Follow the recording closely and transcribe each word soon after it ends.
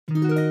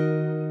What's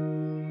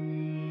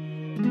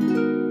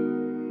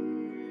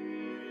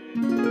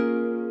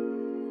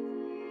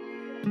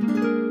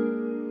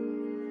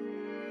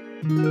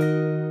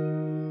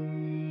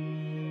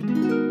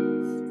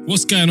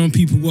going on,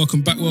 people?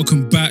 Welcome back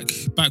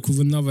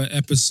with another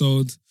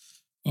episode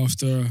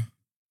after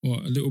a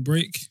little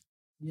break.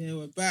 Yeah,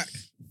 we're back.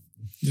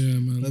 Yeah,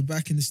 man. We're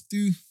back in the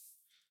stew.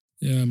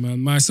 Yeah, man.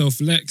 Myself,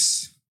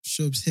 Lex.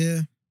 Shubs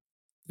here.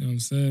 You know what I'm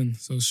saying?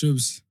 So,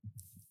 Shubs,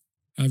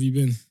 how have you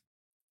been?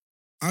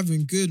 I've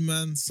been good,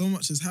 man. So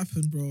much has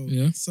happened, bro.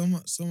 Yeah? So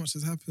much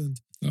has happened.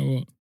 Like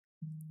what?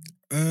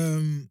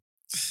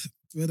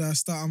 Where do I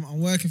start? I'm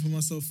working for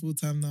myself full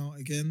time now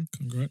again.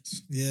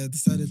 Congrats. Yeah,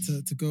 decided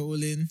to go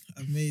all in.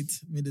 I've made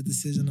a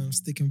decision. I'm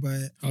sticking by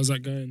it. How's that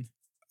going?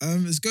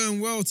 It's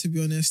going well, to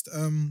be honest.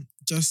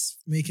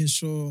 Just making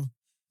sure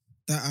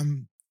that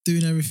I'm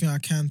doing everything I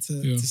can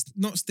to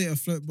not stay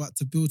afloat, but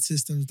to build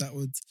systems that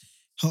would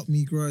help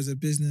me grow as a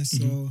business.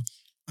 Mm-hmm. So,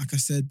 like I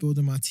said,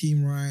 building my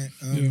team right,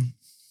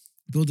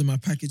 building my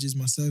packages,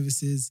 my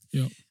services,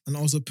 and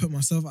also put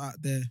myself out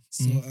there.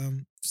 So,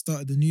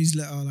 started the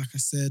newsletter, like I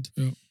said.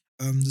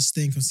 Just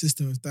staying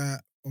consistent with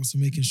that. Also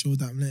making sure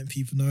that I'm letting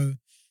people know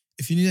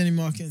if you need any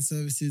marketing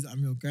services, I'm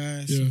your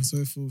guy, so on and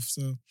so forth.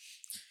 So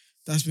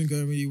that's been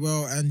going really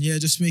well. And yeah,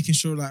 just making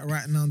sure like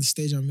right now the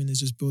stage I'm in is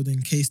just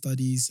building case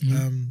studies,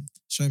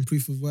 showing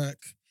proof of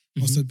work,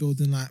 also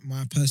building like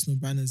my personal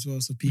brand as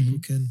well, so people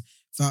can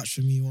vouch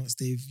for me once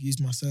they've used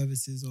my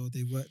services or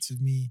they've worked with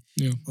me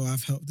or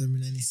I've helped them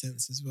in any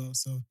sense as well.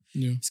 So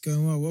it's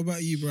going well. What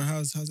about you, bro?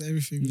 How's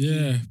everything?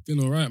 Yeah, been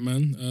all right,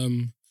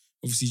 man.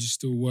 Obviously just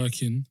still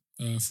working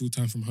full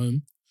time from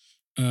home.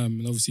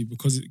 And obviously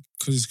because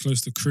it's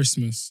close to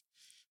Christmas,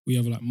 we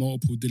have like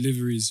multiple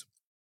deliveries,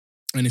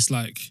 and it's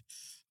like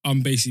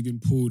I'm basically been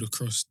pulled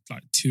across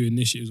like 2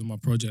 initiatives on my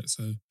project,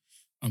 so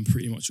I'm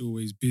pretty much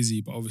always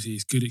busy. But obviously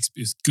it's good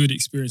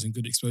experience and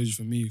good exposure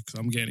for me because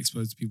I'm getting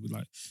exposed to people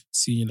like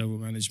senior level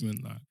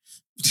management, like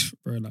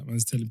bro, like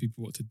man's telling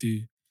people what to do.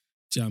 Do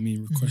you know what I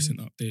mean? Requesting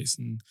updates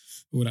and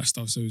all that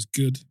stuff. So it's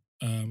good.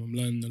 I'm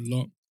learning a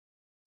lot.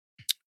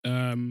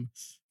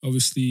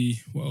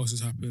 Obviously, what else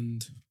has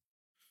happened?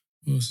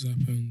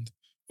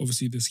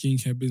 Obviously, the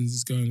skincare business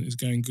is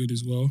going good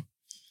as well.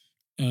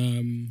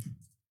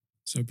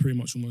 So pretty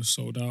much almost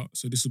sold out.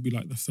 So this will be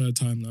like the 3rd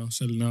time now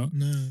selling out.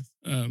 No.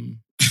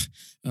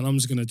 And I'm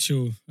just gonna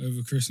chill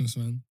over Christmas,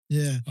 man.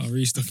 Yeah. I'll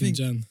restock in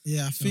Jan.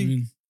 Yeah, I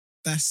think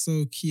that's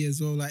so key as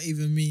well. Like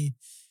even me,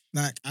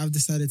 like I've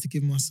decided to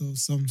give myself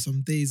some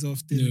days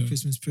off during the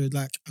Christmas period,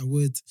 like I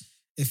would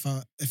if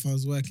I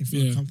was working for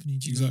a company.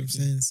 Do you know what I'm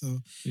saying?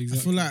 So I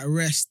feel like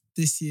rest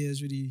this year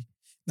is really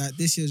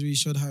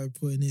showed how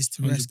important it is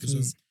to rest,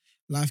 because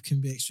life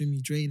can be extremely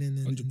draining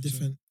in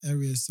different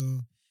areas.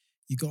 So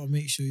you got to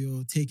make sure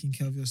you're taking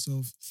care of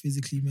yourself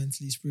physically,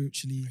 mentally,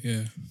 spiritually,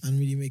 and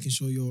really making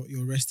sure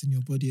you're resting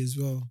your body as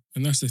well.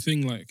 And that's the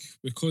thing, like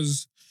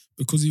because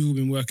you've all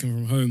been working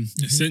from home,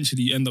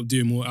 essentially you end up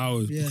doing more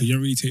hours because you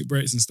don't really take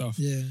breaks and stuff.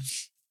 Yeah.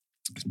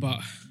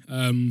 But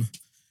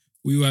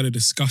we had a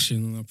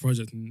discussion on our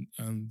project,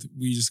 and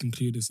we just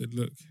concluded, said,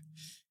 look,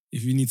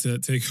 if you need to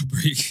take a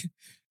break,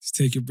 just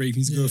take a break.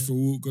 You need to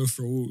go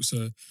for a walk.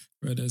 So,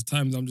 right, there's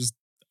times I'm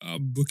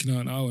booking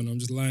out an hour and I'm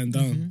just lying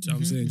down. Do you know what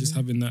I'm saying? Just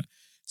having that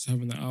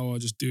hour,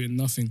 just doing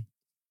nothing.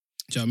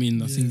 Do you know what I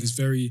mean? I think it's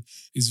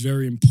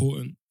very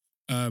important.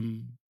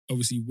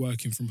 Obviously,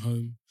 working from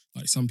home.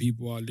 Like some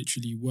people are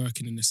literally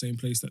working in the same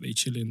place that they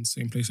chill in,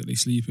 same place that they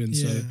sleep in.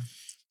 Yeah. So,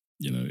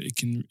 you know, it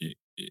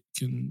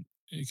can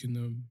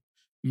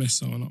mess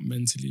someone up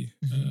mentally,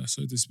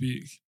 so to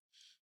speak.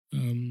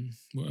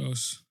 What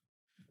else?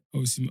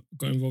 Obviously,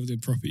 got involved in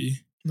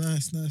property.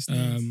 Nice.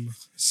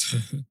 So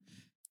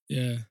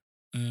yeah,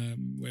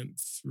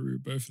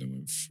 both of them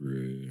went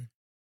through.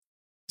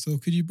 So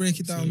could you break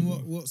it down?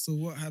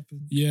 What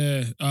happened?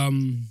 Yeah.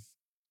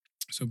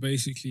 So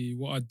basically,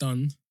 what I'd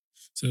done.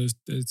 So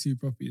there's 2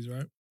 properties,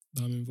 right,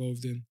 that I'm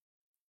involved in.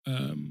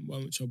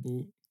 One which I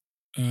bought.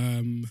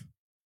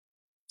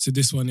 So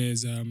this one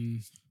is I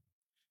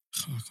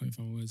can't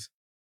find words.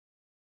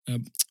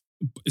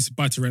 It's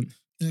buy to rent.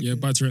 Okay. Yeah,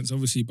 buy to rent. So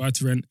obviously, buy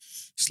to rent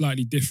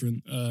slightly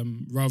different.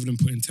 Rather than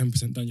putting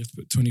 10% down, you have to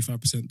put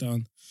 25%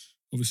 down.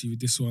 Obviously, with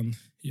this one,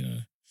 you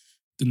know,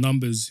 the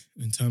numbers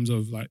in terms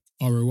of like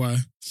ROI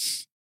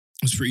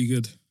was pretty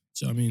good. Do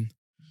you know what I mean?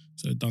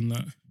 So I've done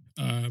that.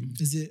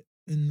 Is it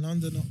in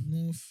London, up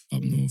north?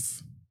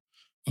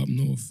 Up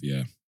north,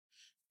 yeah.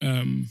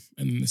 And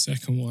then the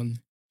second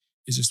one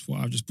is just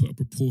what I've just put a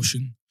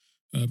proportion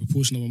of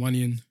my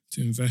money in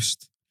to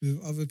invest.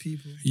 With other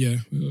people? Yeah,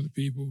 with other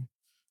people.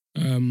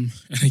 And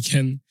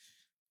again,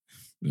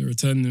 the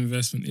return on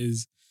investment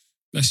is,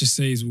 let's just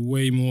say, is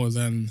way more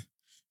than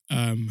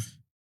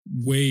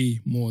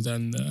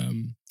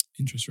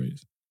interest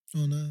rates.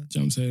 Oh no. Do you know what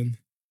I'm saying?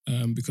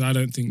 Because I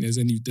don't think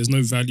there's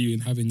no value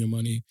in having your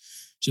money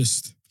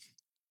just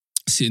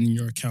sitting in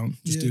your account,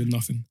 just doing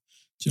nothing.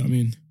 Do you know what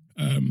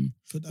I mean?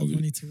 Put that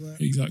money to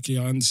work. Exactly.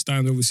 I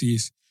understand, obviously,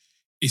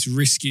 it's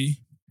risky.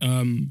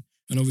 And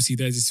obviously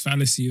there's this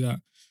fallacy that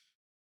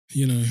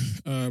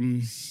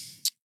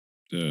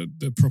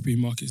the property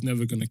market is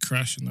never going to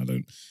crash, and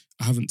I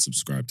haven't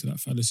subscribed to that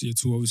fallacy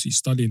at all. Obviously,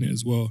 studying it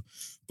as well,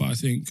 but I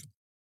think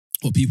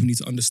what people need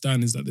to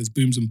understand is that there's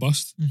booms and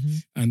busts,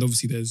 and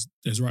obviously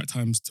there's right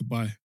times to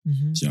buy. Do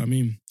you know what I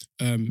mean?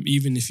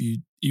 Even if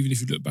you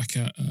look back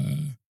at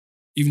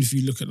even if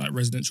you look at like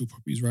residential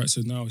properties, right?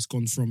 So now it's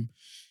gone from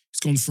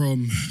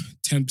 10%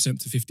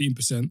 to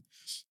 15%,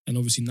 and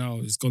obviously now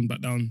it's gone back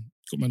down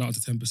to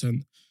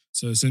 10%.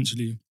 So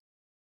essentially,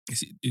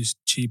 it's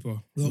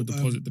cheaper for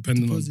deposit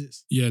depending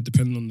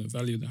on the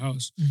value of the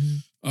house.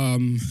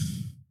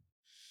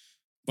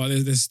 But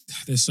there's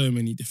so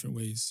many different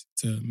ways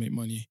to make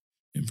money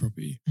in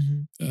property.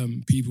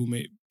 People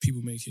make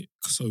it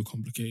so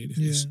complicated.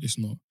 It's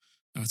not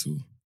at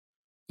all.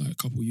 Like a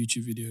couple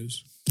YouTube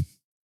videos.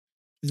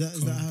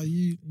 Is that how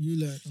you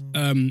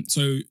learn?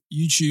 So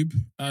YouTube,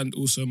 and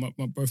also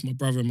both my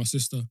brother and my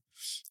sister.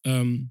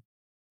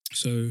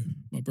 So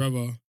my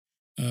brother,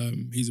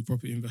 he's a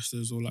property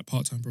investor, or like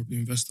part-time property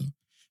investor.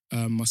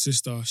 My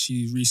sister,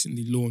 she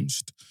recently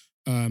launched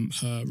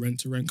her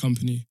rent-to-rent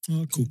company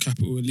called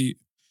Capital Elite.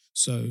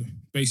 So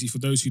basically, for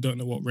those who don't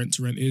know what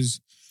rent-to-rent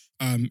is,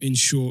 in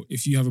short,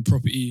 if you have a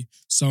property,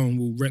 someone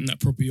will rent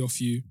that property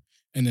off you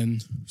and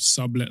then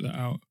sublet that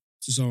out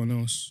to someone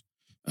else.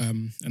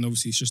 And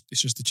obviously,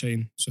 it's just a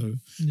chain. So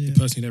the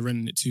person they're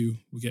renting it to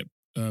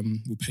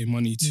will pay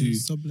money to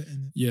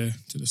subletting it.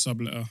 To the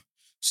subletter.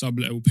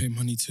 Subletter will pay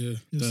money to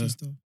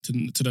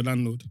the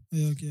landlord.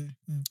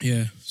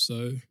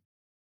 So,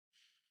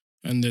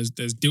 and there's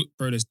deal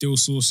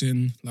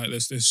sourcing. Like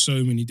there's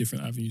so many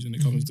different avenues when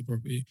it comes to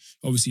property.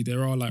 Obviously,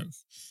 there are like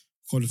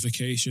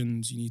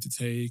qualifications you need to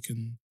take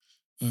and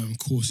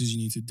courses you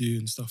need to do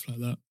and stuff like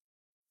that.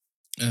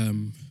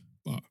 And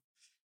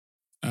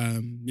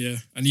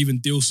even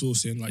deal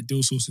sourcing. Like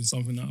deal sourcing is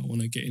something that I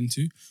want to get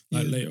into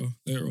later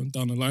on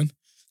down the line.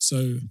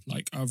 So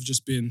like I've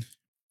just been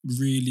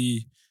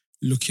really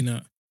looking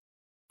at.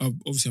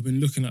 I've been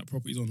looking at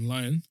properties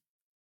online,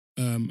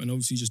 and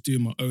obviously just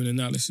doing my own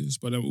analysis.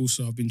 But then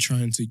also I've been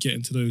trying to get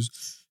into those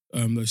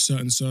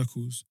certain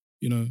circles,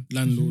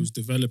 landlords,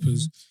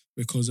 developers,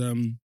 because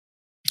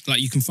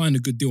like you can find a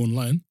good deal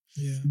online,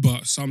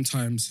 but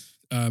sometimes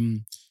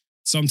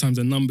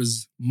the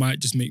numbers might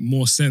just make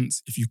more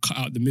sense if you cut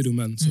out the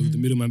middleman. So the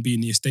middleman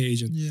being the estate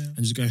agent and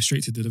just going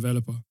straight to the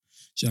developer. Do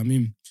you know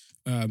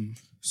what I mean?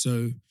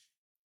 So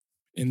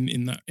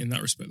in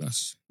that respect,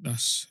 that's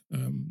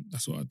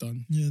what I've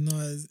done. Yeah, no,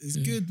 it's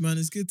good, man.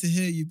 It's good to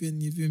hear you've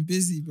been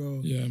busy,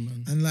 bro. Yeah,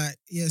 man.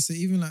 And so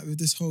even like with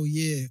this whole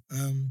year,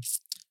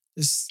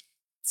 just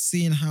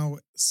seeing how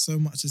so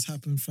much has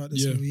happened throughout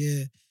this whole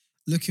year.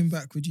 Looking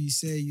back, would you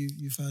say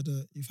you've had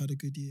a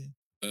good year?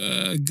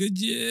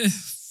 Good year.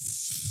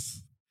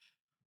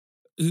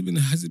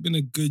 Has it been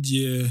a good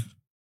year?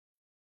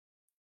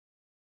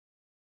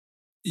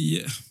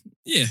 Yeah.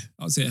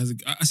 I'll say it has.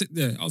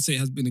 I'll say it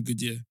has been a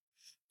good year.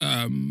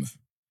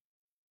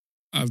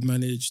 I've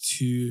managed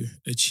to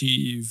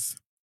achieve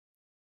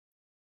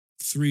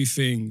 3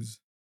 things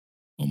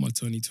on my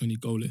 2020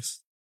 goal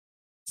list.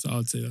 So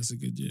I'd say that's a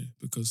good year,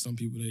 because some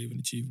people don't even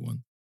achieve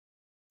 1.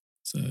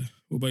 So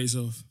what about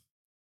yourself?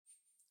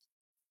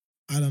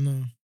 I don't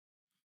know.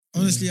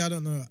 Honestly, I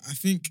don't know. I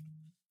think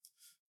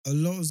a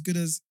lot of good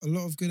has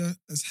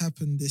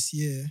happened this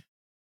year,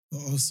 but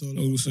also a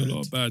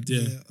lot of bad.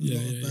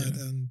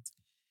 And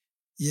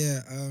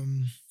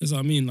that's what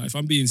I mean. Like if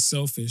I'm being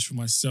selfish for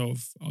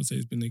myself, I would say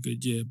it's been a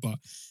good year. But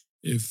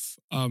if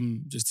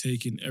I'm just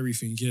taking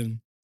everything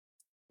in,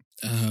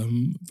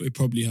 it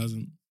probably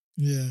hasn't.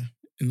 Yeah.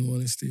 In all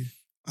honesty.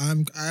 I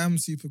am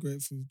super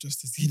grateful just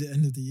to see the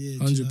end of the year.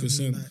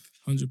 100%.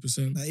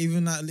 100%. Like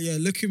even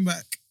looking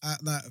back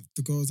at like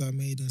the goals I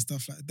made and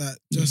stuff like that,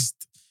 just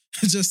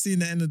seeing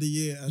the end of the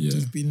year and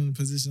just being in the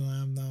position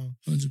I am now.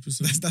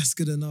 100%. That's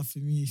good enough for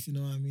me, if you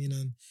know what I mean.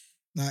 And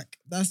like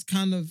that's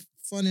kind of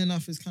funny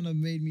enough, it's kind of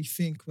made me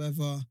think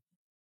whether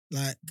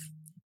like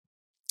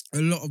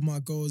a lot of my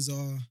goals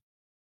are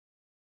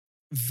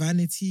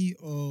vanity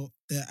or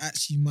they're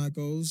actually my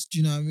goals. Do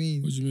you know what I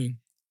mean? What do you mean?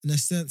 In a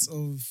sense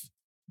of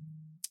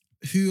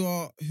who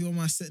am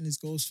I setting these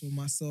goals for,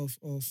 myself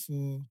or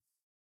for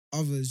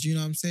others? Do you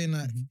know what I'm saying?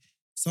 Like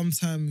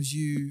sometimes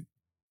you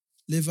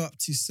live up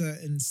to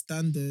certain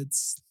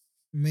standards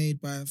made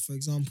by, for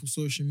example,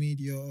 social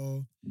media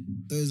or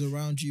those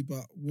around you,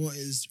 but what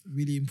is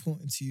really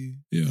important to you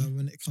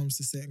when it comes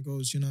to setting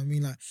goals? You know what I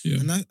mean? Like,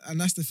 and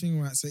that's the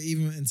thing, right? So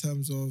even in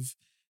terms of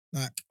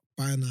like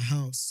buying a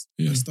house,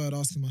 I started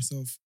asking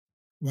myself,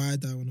 why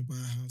do I want to buy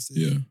a house?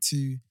 Is it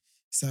to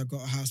say I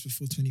got a house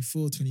before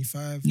 24,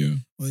 25?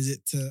 Or is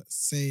it to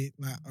say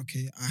like,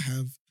 okay, I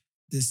have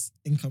this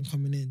income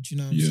coming in? Do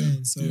you know what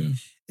I'm saying? So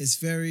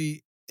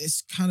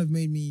it's kind of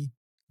made me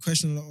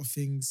question a lot of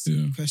things,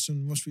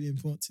 question what's really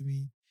important to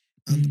me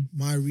and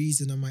my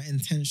reason and my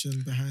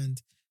intention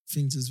behind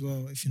things as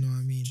well, if you know what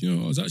I mean. Do you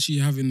know, I was actually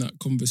having that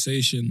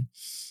conversation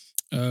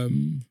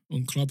on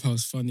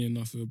Clubhouse, funny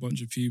enough, with a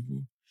bunch of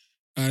people.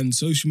 And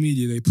social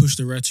media, they push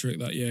the rhetoric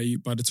that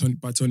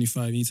by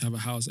 25 you need to have a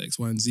house, X,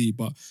 Y, and Z.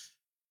 But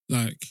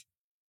Like,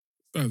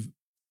 bruv,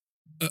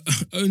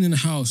 owning a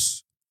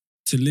house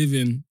to live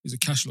in is a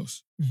cash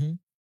loss. Mm-hmm.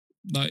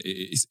 Like,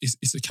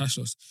 it's a cash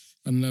loss.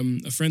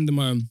 And a friend of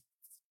mine,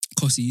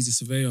 Kossi, he's a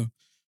surveyor.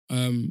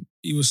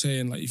 He was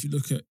saying, like, if you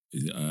look at,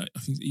 I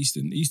think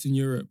Eastern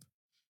Europe,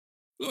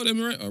 a lot of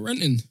them are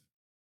renting.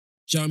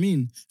 Do you know what I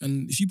mean?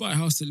 And if you buy a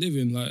house to live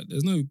in, like,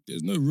 there's no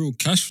real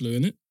cash flow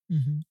in it.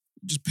 Mm-hmm.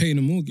 You're just paying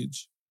a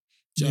mortgage.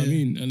 Do you know what I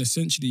mean? And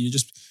essentially,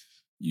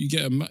 you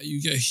get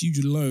a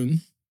huge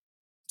loan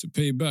to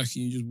pay back,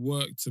 and you just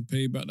work to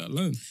pay back that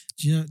loan.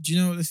 Do you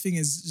know what the thing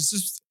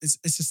is?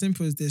 It's as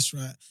simple as this,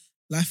 right?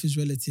 Life is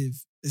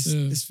relative.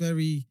 It's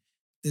very.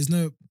 It's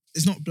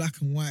not black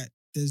and white.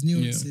 There's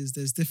nuances.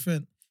 There's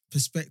different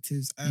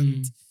perspectives,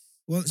 and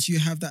once you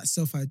have that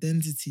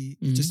self-identity,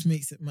 it just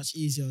makes it much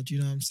easier. Do you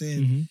know what I'm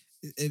saying?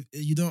 If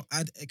you don't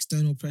add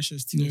external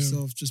pressures to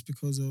yourself just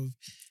because of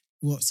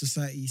what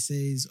society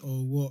says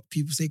or what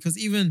people say. Because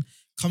even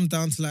comes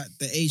down to like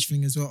the age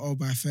thing as well. Oh,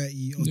 by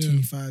 30 or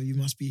 25, you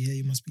must be here,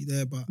 you must be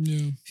there. But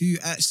who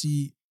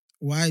actually?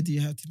 Why do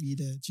you have to be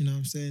there? Do you know what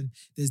I'm saying?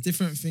 There's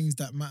different things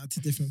that matter to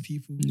different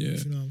people. Yeah.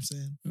 Do you know what I'm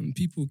saying? And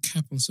people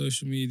cap on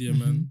social media,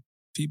 man.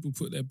 People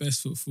put their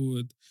best foot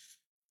forward.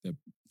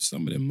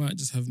 Some of them might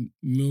just have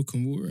milk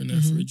and water in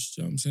their fridge.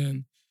 Do you know what I'm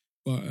saying?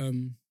 But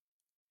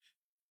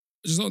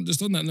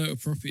just on that note of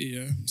property,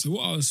 yeah. So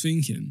what I was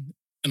thinking,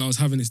 and I was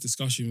having this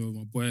discussion with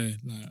my boy,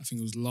 like I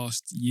think it was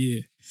last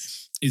year,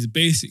 is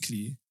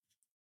basically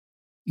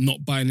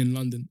not buying in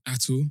London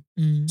at all.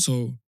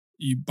 So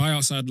you buy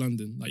outside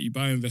London, like you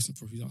buy investment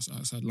properties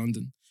outside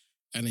London,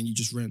 and then you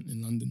just rent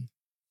in London.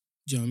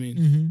 Do you know what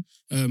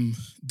I mean?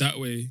 That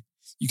way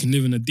you can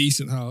live in a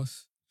decent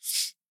house.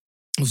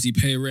 Obviously,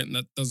 pay a rent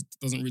that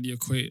doesn't really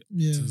equate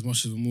to as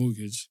much as a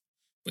mortgage,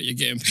 but you're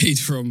getting paid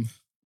from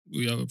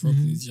the other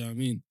properties. Do you know what I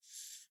mean?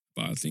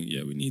 But I think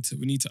we need to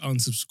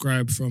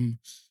unsubscribe from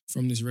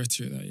this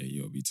rhetoric that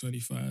you gotta be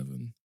 25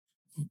 and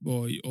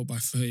or by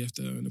 30 you have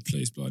to own a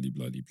place, blah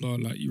blah blah.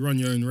 Like you run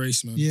your own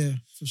race, man. Yeah,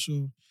 for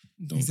sure.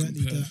 Don't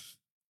exactly compare. That.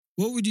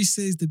 What would you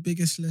say is the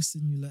biggest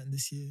lesson you learned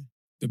this year?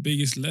 The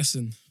biggest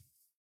lesson.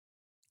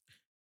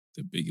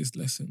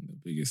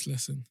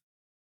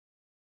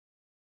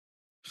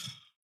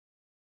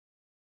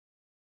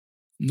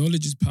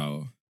 Knowledge is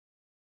power.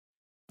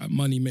 And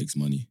money makes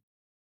money.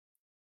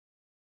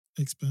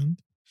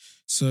 Expand.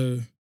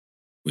 So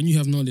when you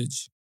have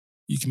knowledge,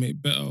 you can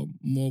make better,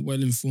 more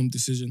well-informed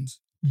decisions.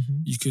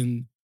 You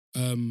can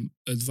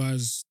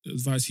advise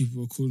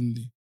people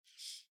accordingly.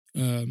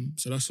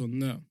 So that's on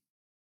that.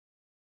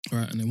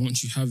 Right, and then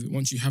once you have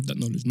that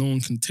knowledge, no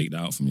one can take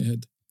that out from your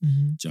head. Do you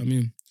know what I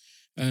mean?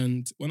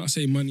 And when I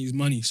say money is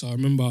money, so I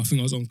remember I think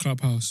I was on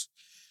Clubhouse,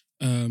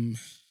 and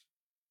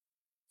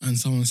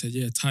someone said,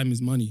 "Yeah, time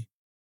is money."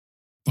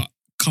 But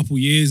a couple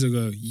years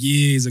ago,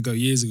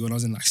 when I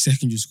was in like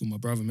secondary school, my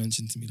brother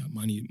mentioned to me that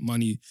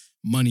money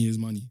is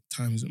money,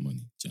 time isn't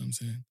money. Do you know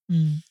what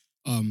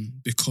I'm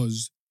saying?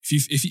 Because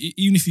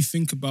even if you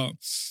think about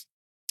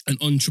an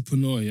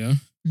entrepreneur, yeah.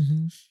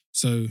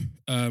 So,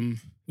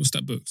 what's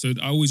that book? So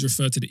I always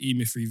refer to the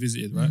E-Myth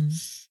Revisited, right?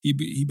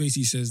 He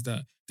basically says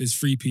that there's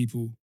three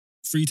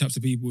types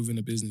of people within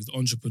a business: the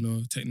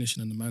entrepreneur,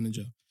 technician, and the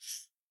manager.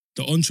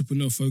 The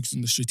entrepreneur focuses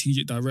on the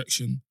strategic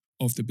direction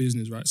of the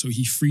business, right? So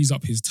he frees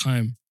up his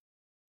time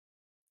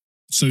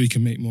so he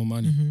can make more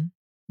money. Do you know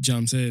what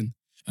I'm saying?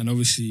 And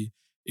obviously,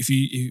 if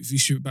you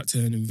shoot it back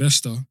to an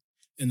investor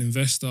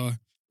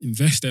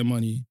invest their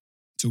money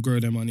to grow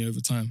their money over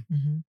time. Do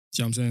you know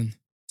what I'm saying?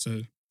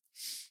 So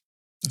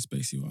that's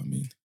basically what I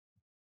mean.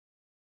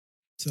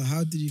 So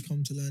how did you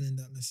come to learning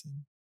that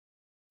lesson?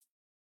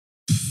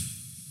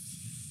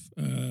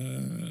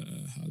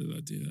 How did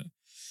I do that?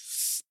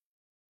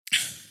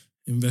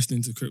 Invest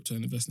into crypto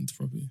and invest into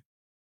property.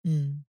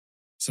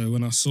 So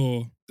when I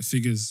saw the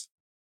figures,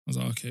 I was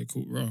like, okay,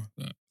 cool, raw.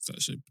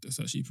 That's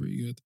actually pretty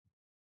good.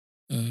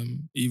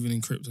 Even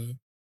in crypto,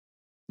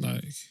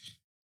 like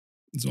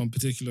there's one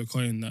particular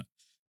coin that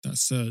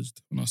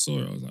surged. When I saw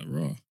it, I was like,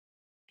 raw.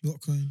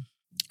 What coin?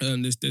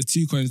 There's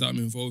two coins that I'm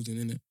involved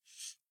in it.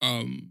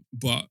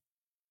 But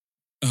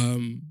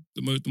the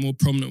more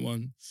prominent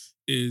one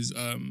is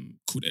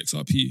called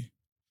XRP.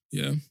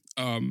 Yeah.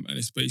 And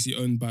it's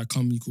basically owned by a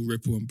company called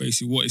Ripple. And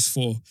basically what it's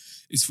for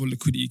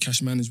liquidity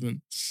cash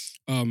management.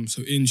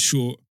 So in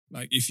short,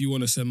 like if you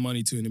want to send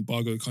money to an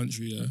embargo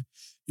country,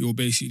 you'll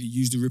basically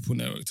use the Ripple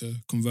network to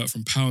convert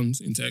from pounds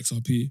into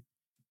XRP,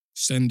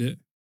 send it.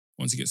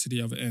 Once it gets to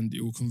the other end,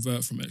 it will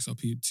convert from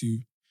XRP to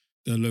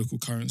their local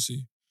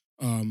currency.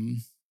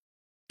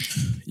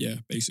 Yeah,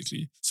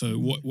 basically. So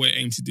what it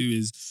aims to do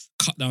is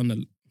cut down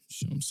the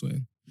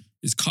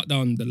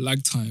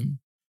lag time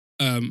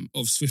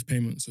of Swift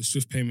payments. So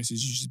Swift payments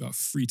is usually about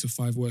 3 to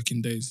 5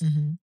 working days. Do you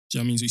know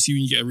what I mean? So you see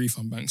when you get a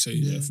refund bank, so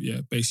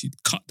basically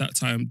cut that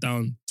time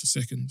down to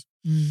seconds.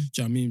 Do you know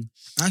what I mean?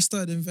 I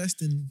started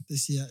investing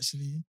this year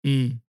actually.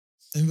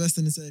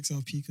 Investing into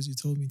XRP because you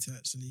told me to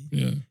actually.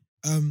 Yeah.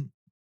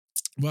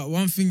 But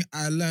one thing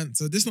I learned,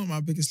 so this is not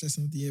my biggest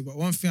lesson of the year, but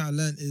one thing I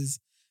learned is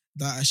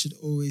that I should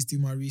always do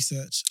my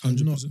research 100%.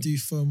 and not do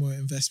FOMO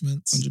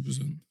investments.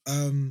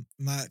 100%.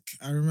 Like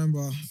I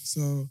remember,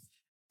 so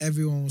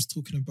everyone was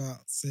talking about,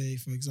 say,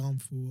 for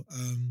example,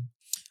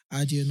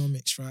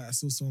 Ideonomics, right? I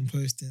saw someone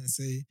posting and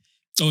say,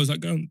 "Oh, is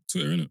that going on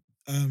Twitter, innit?"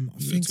 I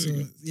think so.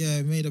 Yeah,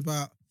 it made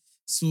about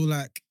saw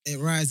like it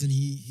rise, and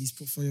his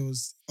portfolio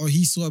was, or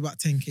he saw about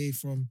 10K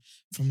from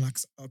like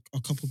a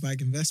couple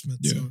bag investment.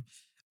 Yeah. So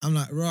I'm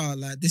like, rah,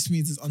 like this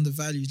means it's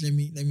undervalued. Let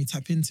me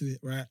tap into it,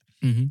 right?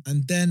 Mm-hmm.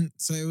 And then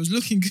so it was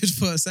looking good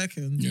for a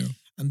second, Yeah.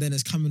 and then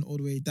it's coming all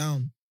the way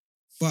down.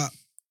 But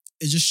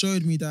it just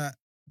showed me that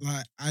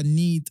like I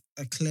need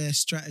a clear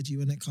strategy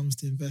when it comes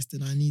to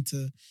investing. I need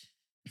to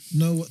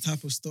know what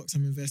type of stocks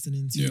I'm investing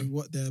into,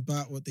 what they're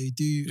about, what they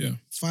do,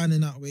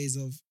 finding out ways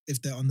of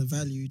if they're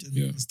undervalued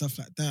and stuff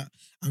like that.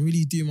 And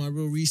really do my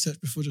real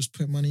research before just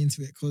putting money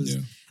into it. Because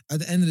at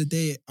the end of the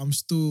day, I'm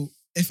still,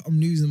 if I'm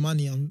losing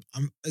money,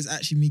 it's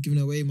actually me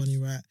giving away money,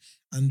 right?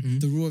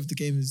 And the rule of the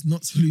game is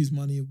not to lose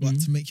money, but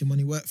to make your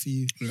money work for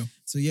you. Yeah.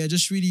 So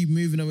just really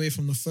moving away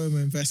from the FOMO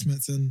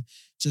investments and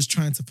just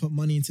trying to put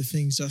money into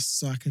things just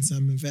so I can say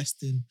I'm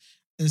investing.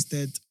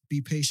 Instead,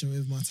 be patient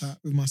with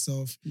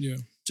myself. Yeah.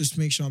 Just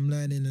make sure I'm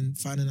learning and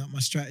finding out my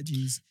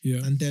strategies.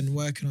 Yeah. And then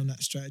working on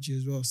that strategy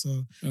as well.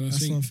 So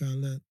that's one thing I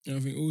learned. And I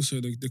think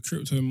also the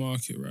crypto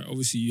market, right?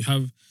 Obviously you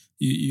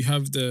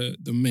have the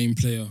main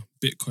player,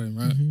 Bitcoin,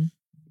 right? Mm-hmm.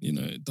 You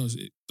know, it does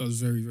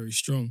very, very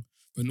strong.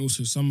 But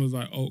also some of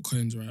like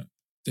altcoins, right?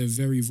 They're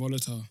very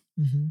volatile.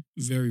 Mm-hmm.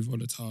 Very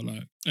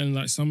volatile.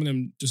 And some of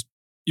them just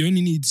you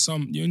only need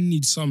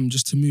some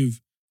just to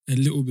move a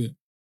little bit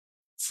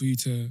for you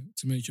to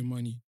make your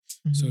money.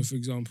 Mm-hmm. So for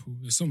example,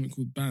 there's something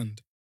called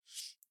Band.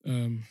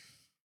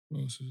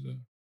 What else is there?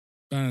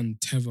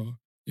 Band, Tether,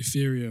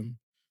 Ethereum,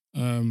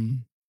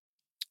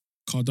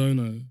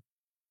 Cardano,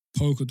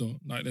 Polkadot.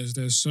 Like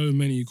there's so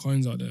many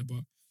coins out there,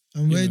 but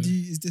where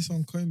is this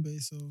on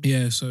Coinbase or?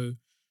 Yeah, so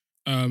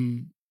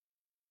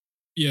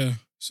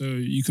so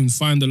you can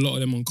find a lot of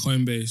them on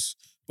Coinbase,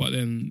 but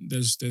then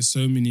there's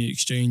so many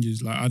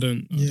exchanges. Like I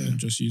don't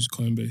just use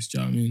Coinbase. Do you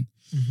know what I mean?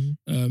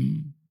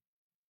 Mm-hmm.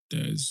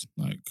 There's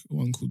like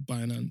one called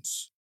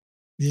Binance.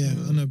 Yeah,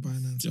 I know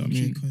Binance. Do you know what I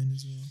mean? Bitcoin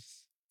as well.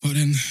 But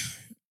then,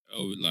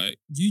 like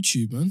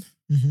YouTube, man.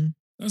 Mm-hmm.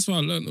 That's why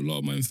I learned a lot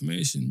of my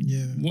information.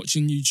 Yeah,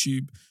 watching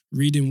YouTube,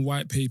 reading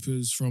white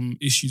papers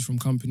issued from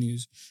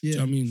companies. Yeah, do you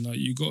know what I mean? Like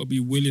you got to be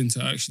willing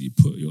to actually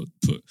put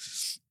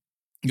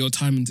your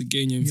time into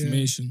gaining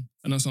information,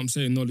 and that's what I'm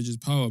saying. Knowledge is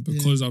power.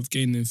 Because I've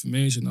gained the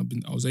information,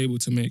 I was able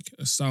to make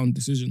a sound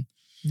decision.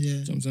 Yeah, you know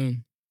what I'm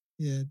saying.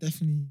 Yeah,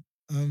 definitely.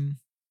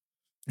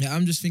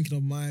 I'm just thinking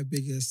of my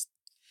biggest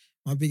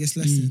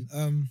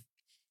lesson.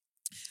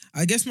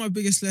 I guess my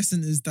biggest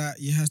lesson is that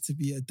you have to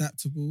be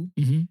adaptable.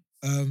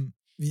 Mm-hmm.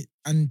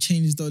 And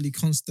change is the only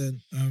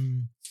constant.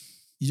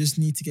 You just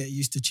need to get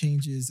used to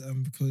changes.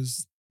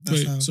 Because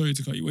sorry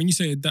to cut you. When you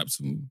say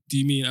adaptable, do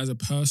you mean as a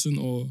person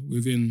or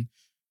within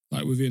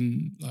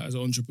as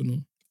an entrepreneur?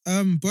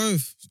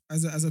 Both.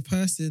 As a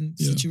person,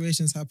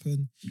 situations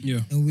happen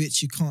in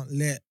which you can't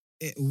let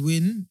it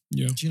win.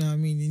 Yeah. Do you know what I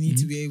mean? You need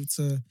to be able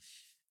to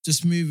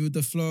just move with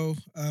the flow.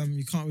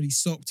 You can't really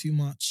sulk too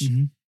much.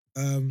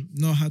 Mm-hmm.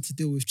 Know how to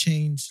deal with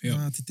change. Know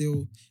how to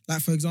deal,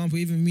 like for example,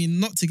 even me,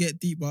 not to get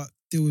deep, but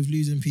deal with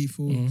losing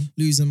people,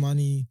 losing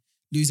money,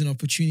 losing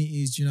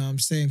opportunities. Do you know what I'm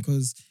saying?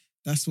 Because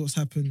that's what's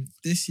happened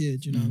this year.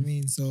 Do you know what I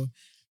mean? So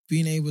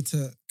being able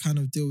to kind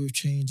of deal with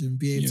change and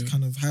be able to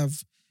kind of have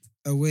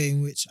a way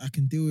in which I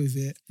can deal with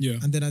it. Yeah.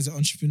 And then as an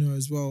entrepreneur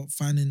as well,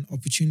 finding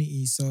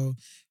opportunities. So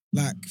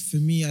like for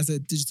me as a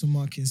digital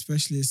marketing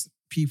specialist,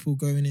 people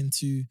going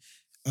into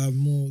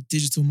more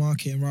digital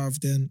marketing rather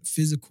than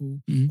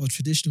physical or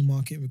traditional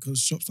marketing because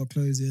shops are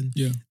closing.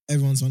 Yeah.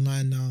 Everyone's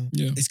online now.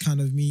 Yeah. It's kind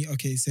of me,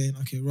 saying,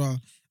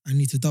 I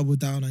need to double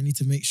down. I need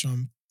to make sure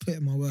I'm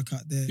putting my work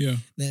out there,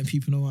 letting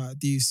people know what I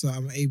do so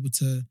I'm able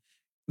to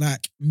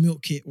like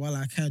milk it while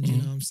I can, you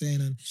know what I'm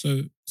saying? And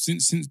so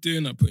since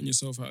doing that, putting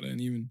yourself out there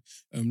and even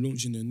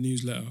launching a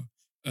newsletter,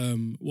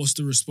 what's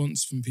the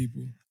response from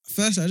people?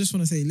 First, I just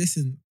want to say,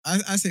 listen,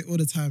 I say all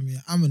the time,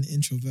 I'm an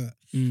introvert.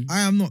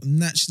 I am not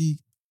naturally,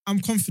 I'm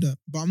confident,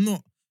 but I'm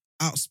not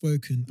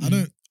outspoken.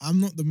 I'm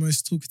not the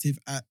most talkative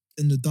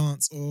in the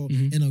dance or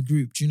in a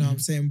group. Do you know what I'm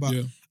saying? But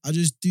I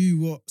just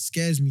do what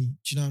scares me.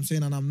 Do you know what I'm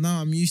saying? And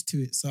I'm used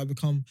to it. So I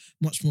become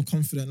much more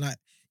confident. Like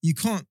you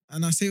can't,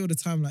 and I say all the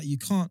time, like you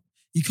can't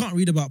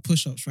read about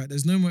push-ups, right?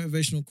 There's no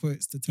motivational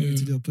quotes to tell you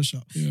to do a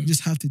push-up. Yeah. You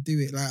just have to do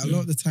it. Like a lot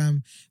of the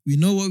time, we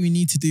know what we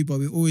need to do, but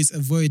we always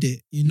avoid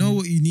it. You know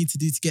what you need to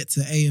do to get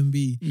to A and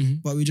B,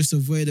 but we just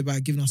avoid it by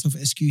giving ourselves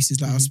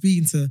excuses. Like I was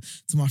speaking to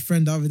my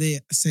friend the other day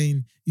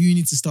saying, you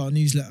need to start a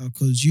newsletter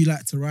because you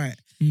like to write.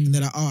 And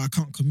they're like, I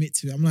can't commit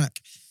to it. I'm like,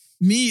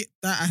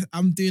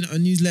 I'm doing a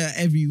newsletter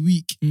every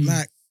week.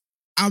 Like,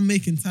 I'm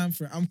making time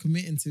for it. I'm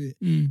committing to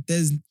it.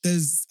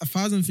 There's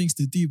 1,000 things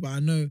to do, but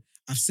I know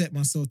I've set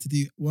myself to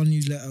do one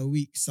newsletter a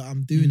week, so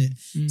I'm doing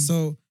it.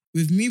 So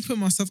with me putting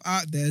myself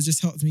out there, it's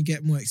just helped me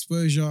get more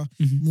exposure,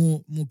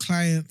 more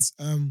clients,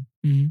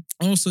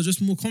 also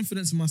just more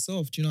confidence in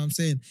myself. Do you know what I'm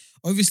saying?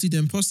 Obviously, the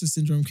imposter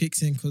syndrome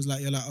kicks in because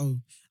like you're like, oh,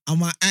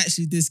 am I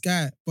actually this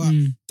guy? But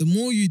the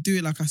more you do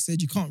it, like I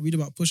said, you can't read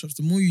about push-ups.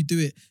 The more you do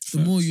it, the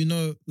more you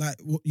know, like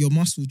your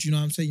muscle. Do you know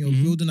what I'm saying? You're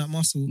building that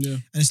muscle,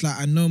 and it's like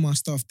I know my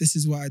stuff. This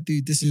is what I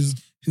do. This is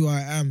who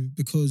I am,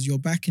 because you're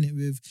backing it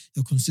with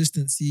your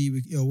consistency,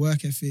 with your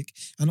work ethic,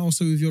 and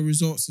also with your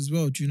results as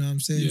well. Do you know what I'm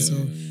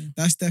saying?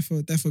 That's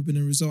definitely been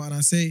a result. And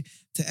I say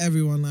to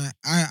everyone, like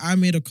I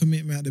made a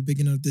commitment at the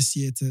beginning of this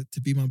year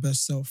to be my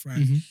best self,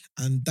 right?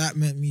 And that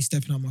meant me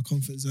stepping out my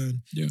comfort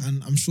zone.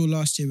 And I'm sure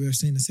last year we were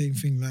saying the same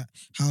thing, like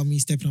how me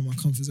stepping out my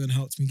comfort zone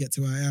helped me get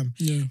to where I am.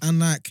 And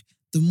like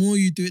the more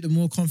you do it, the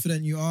more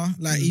confident you are.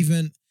 Like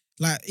even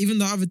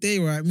the other day,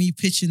 right, me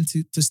pitching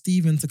to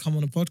Stephen to come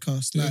on a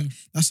podcast, like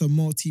that's a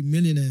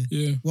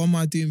multi-millionaire. What am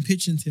I doing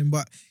pitching to him?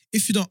 But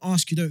if you don't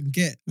ask, you don't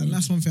get. And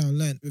that's one thing I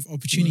learned with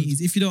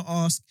opportunities. If you don't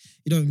ask,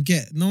 you don't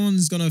get. No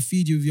one's going to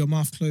feed you with your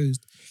mouth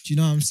closed. Do you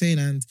know what I'm saying?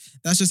 And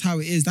that's just how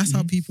it is. That's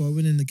how people are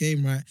winning the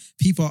game, right?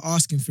 People are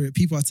asking for it.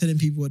 People are telling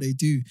people what they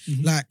do.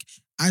 Like,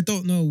 I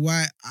don't know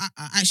why.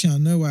 I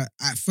know why.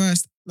 At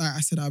first, like I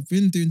said, I've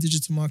been doing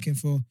digital marketing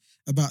for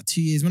about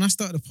 2 years. When I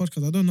started the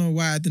podcast, I don't know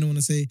why I didn't want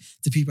to say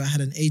to people I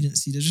had an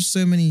agency. There's just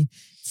so many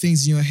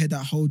things in your head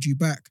that hold you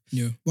back.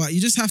 But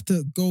you just have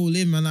to go all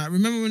in, man. Like,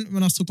 remember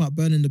when I was talking about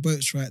burning the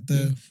boats, right?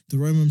 The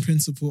Roman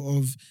principle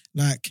of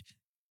like,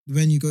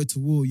 when you go to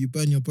war, you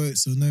burn your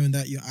boats, so knowing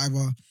that you're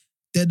either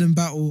dead in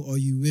battle or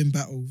you win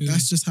battle.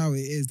 That's just how it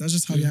is. That's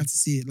just how you have to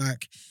see it.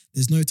 Like,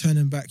 there's no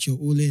turning back. You're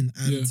all in.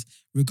 And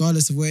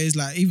regardless of where it is,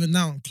 like even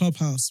now,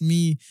 Clubhouse,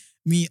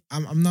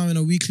 I'm now in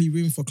a weekly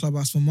room for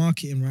Clubhouse for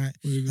marketing, right?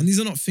 And these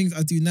are not things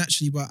I do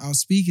naturally, but I was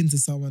speaking to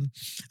someone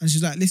and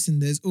she's like, listen,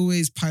 there's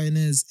always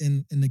pioneers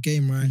in the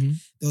game, right?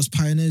 There was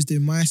pioneers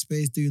doing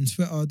MySpace, doing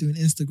Twitter, doing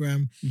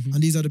Instagram.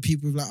 And these are the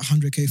people with like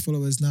 100K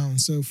followers now and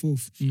so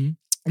forth.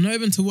 I'm not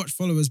even to watch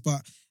followers,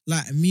 but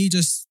like me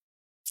just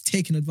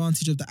taking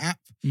advantage of the app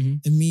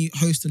and me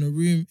hosting a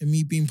room and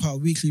me being part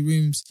of weekly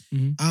rooms,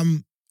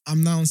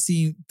 I'm now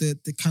seeing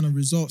the kind of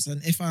results.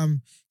 And if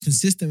I'm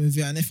consistent with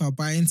it and if I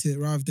buy into it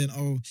rather than,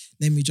 oh,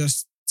 let me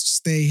just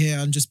stay here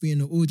and just be in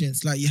the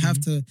audience, like you have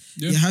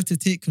to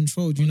take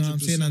control. Do you know what I'm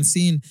saying? And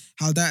seeing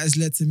how that has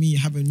led to me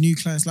having new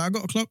clients. Like I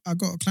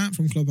got a client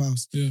from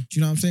Clubhouse. Do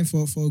you know what I'm saying?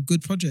 For a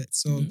good project.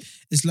 So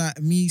it's like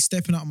me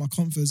stepping out of my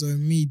comfort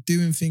zone, me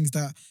doing things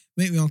that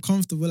make me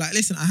uncomfortable. Like,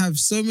 listen, I have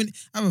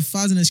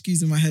 1,000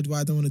 excuses in my head why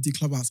I don't want to do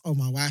Clubhouse. Oh,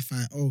 my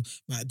Wi-Fi. Oh,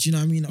 do you know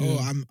what I mean?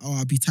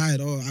 I'll be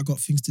tired. Oh, I got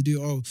things to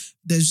do. Oh,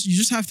 you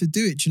just have to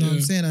do it. Do you know what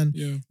I'm saying?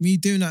 And me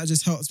doing that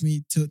just helps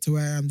me to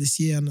where I am this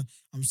year. And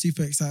I'm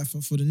super excited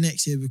for the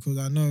next year, because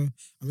I know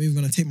I'm even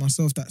going to take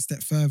myself that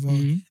step further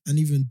and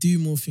even do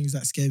more things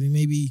that scare me.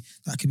 Maybe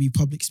that could be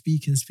public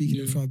speaking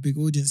in front of big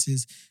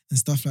audiences and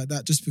stuff like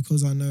that, just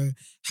because I know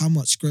how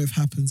much growth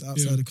happens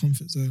outside the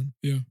comfort zone.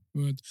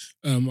 Word.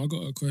 I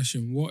got a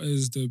question. What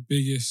is the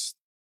biggest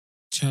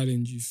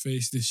challenge you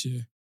faced this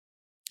year?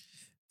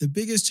 The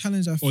biggest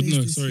challenge I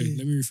faced this year?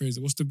 Let me rephrase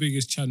it. What's the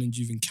biggest challenge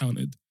you've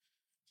encountered?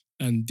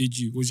 And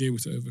was you able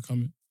to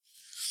overcome it?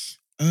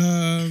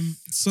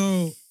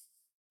 So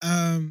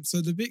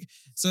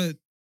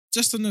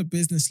just on a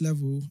business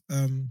level,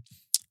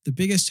 the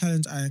biggest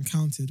challenge I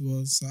encountered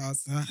was,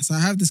 so I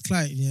have this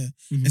client,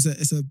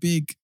 it's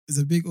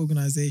a big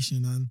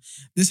organization, and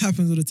this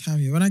happens all the time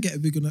here. When I get a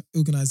big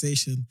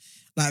organization,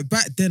 like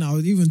back then I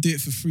would even do it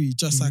for free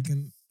just so I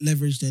can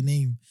leverage their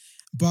name.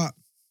 But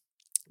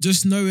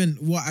just knowing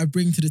what I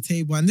bring to the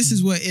table, and this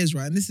is what it is,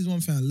 right? And this is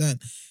one thing I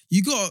learned.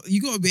 You got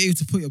to be able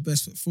to put your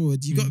best foot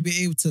forward. You got to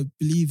be able to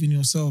believe in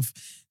yourself.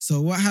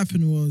 So what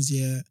happened was,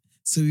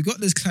 so we got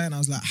this client. I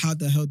was like, how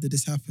the hell did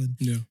this happen?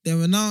 Then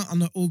we're now on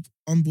the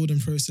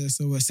onboarding process.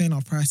 So we're saying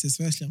our prices.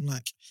 Firstly, I'm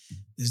like,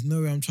 there's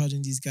no way I'm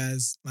charging these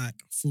guys like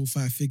 4 or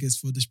 5 figures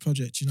for this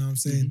project. You know what I'm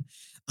saying?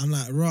 I'm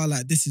like,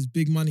 like this is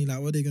big money. Like,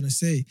 what are they going to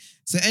say?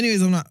 So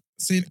anyways, I'm like,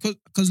 saying,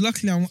 because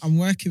luckily I'm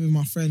working with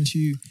my friend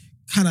who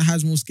kind of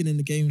has more skin in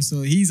the game.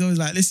 So he's always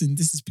like, listen,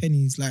 this is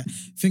pennies. Like,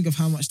 think of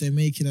how much they're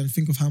making and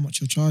think of how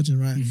much you're charging,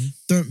 right?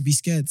 Don't be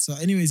scared. So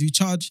anyways,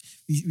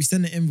 we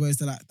send the invoice.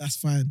 They're like, that's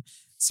fine.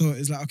 So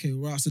it's like, okay,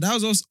 right. So that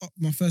was also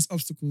my first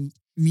obstacle,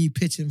 me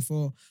pitching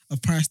for a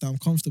price that I'm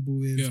comfortable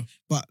with.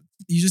 But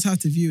you just have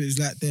to view it as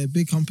like they're a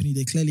big company.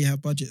 They clearly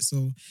have budget.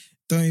 So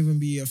don't even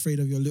be afraid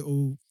of your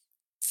little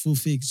full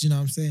figs. You know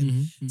what I'm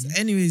saying? So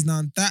anyways,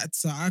 now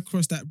so I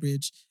crossed that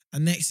bridge.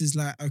 And next is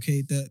like,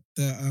 okay, the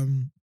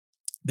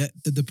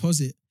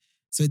deposit.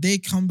 So they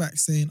come back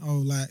saying, oh,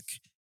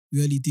 like,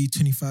 we only do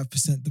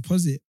 25%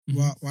 deposit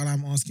while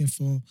I'm asking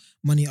for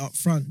money up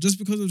front. Just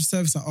because of the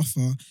service I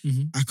offer,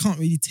 I can't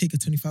really take a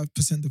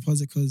 25%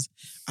 deposit because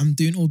I'm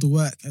doing all the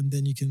work, and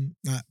then you can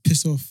like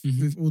piss off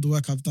with all the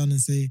work I've done and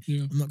say,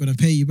 I'm not going to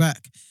pay you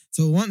back.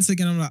 So once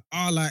again,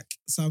 I'm like,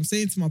 so I'm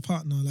saying to my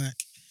partner, like,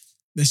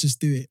 let's just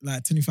do it.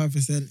 Like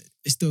 25%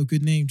 is still a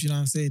good name. Do you know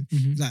what I'm saying?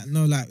 Like,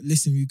 no, like,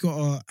 listen, we got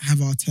to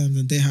have our terms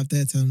and they have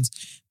their terms,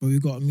 but we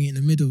got to meet in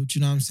the middle. Do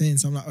you know what I'm saying?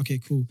 So I'm like, okay,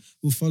 cool.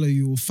 We'll follow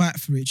you. We'll fight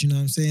for it. Do you know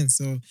what I'm saying?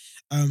 So,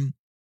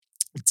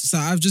 so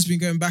I've just been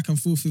going back and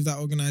forth with that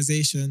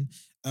organization,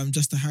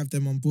 just to have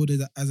them on board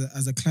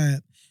as a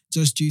client,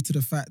 just due to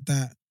the fact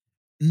that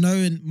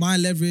knowing my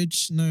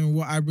leverage, knowing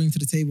what I bring to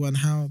the table and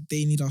how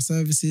they need our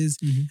services,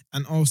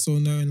 and also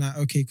knowing like,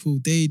 okay, cool,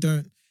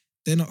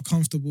 they're not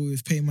comfortable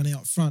with paying money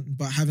up front,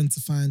 but having to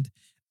find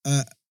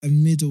a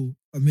middle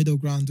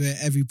ground where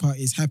every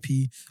party is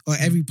happy or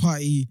every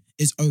party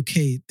is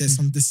okay. There's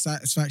some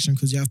dissatisfaction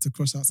because you have to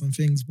cross out some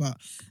things, but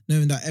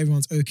knowing that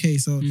everyone's okay.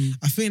 So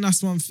I think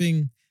that's one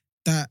thing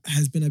that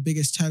has been a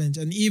biggest challenge.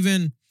 And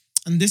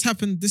this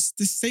happened,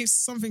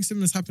 something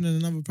similar has happened in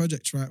another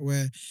project, right?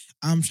 Where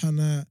I'm trying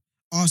to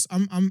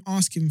I'm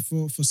asking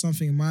for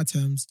something in my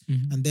terms,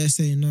 and they're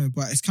saying no.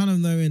 But it's kind of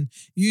knowing.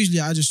 Usually,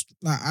 I just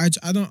like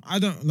I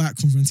don't like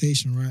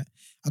confrontation, right?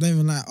 I don't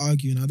even like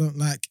arguing. I don't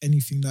like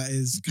anything that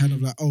is kind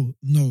of like, oh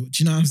no, do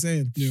you know what I'm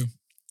saying? Yeah.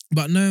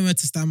 But knowing where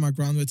to stand my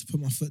ground, where to put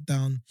my foot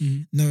down,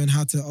 knowing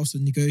how to also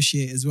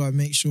negotiate as well,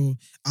 make sure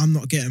I'm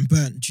not getting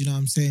burnt. Do you know what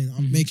I'm saying?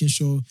 I'm making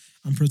sure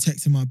I'm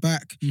protecting my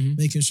back,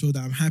 making sure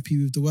that I'm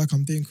happy with the work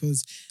I'm doing.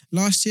 Because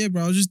last year,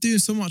 bro, I was just doing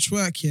so much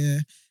work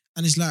here.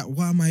 And it's like,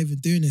 why am I even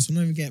doing this? I'm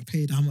not even getting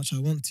paid how much I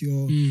want to,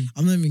 or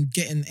I'm not even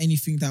getting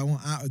anything that I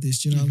want out of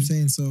this. Do you know what I'm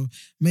saying? So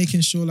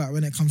making sure like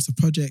when it comes to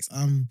projects,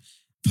 I'm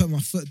putting my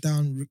foot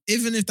down,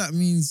 even if that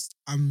means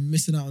I'm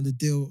missing out on the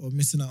deal or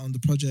missing out on the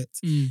project.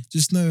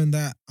 Just knowing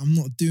that I'm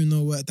not doing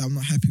no work that I'm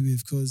not happy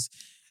with. Because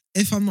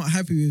if I'm not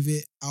happy with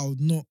it, I'll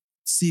not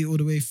see it all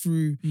the way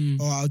through,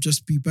 or I'll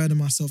just be burning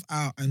myself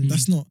out. And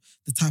that's not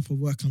the type of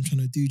work I'm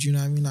trying to do. Do you know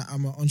what I mean? Like,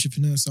 I'm an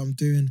entrepreneur, so I'm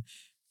doing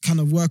kind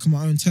of work on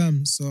my own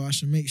terms, so I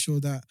should make sure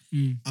that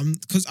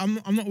I'm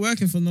not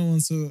working for no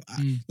one. So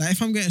like,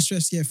 if I'm getting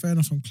stressed, yeah, fair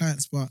enough from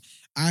clients, but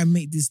I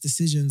make these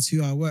decisions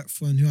who I work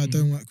for and who I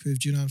don't work with.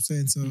 Do you know what I'm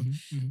saying? So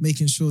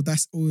making sure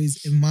that's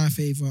always in my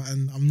favor,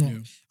 and I'm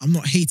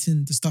not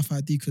hating the stuff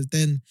I do, because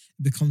then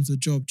it becomes a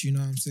job. Do you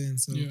know what I'm saying?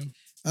 So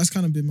that's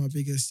kind of been my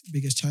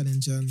biggest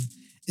challenge, and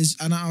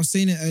I was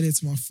saying it earlier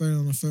to my friend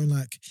on the phone,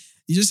 like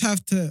you just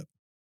have to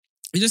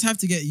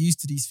get used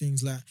to these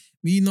things, like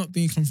me not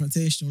being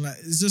confrontational. Like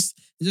it's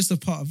just a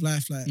part of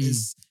life. Like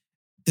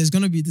there's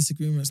gonna be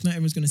disagreements. Not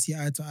everyone's gonna see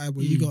eye to eye,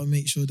 but you gotta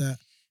make sure that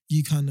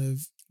you kind of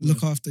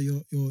look after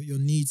your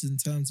needs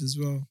and terms as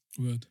well.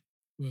 Word.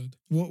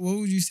 What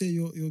would you say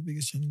your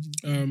biggest challenges?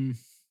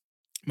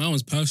 Mine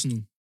was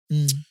personal.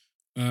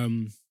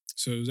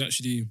 So it was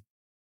actually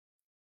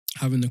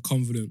having the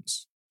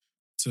confidence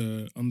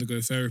to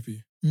undergo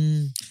therapy.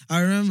 I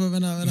remember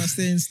when I was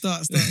saying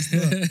start.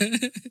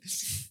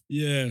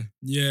 Yeah.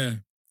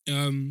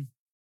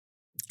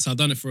 So I've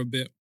done it for a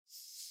bit.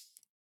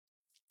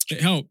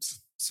 It helped.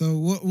 So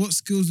what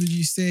skills would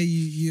you say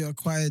you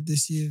acquired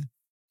this year?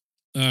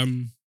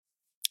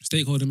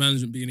 Stakeholder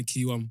management being a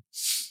key one.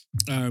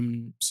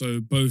 So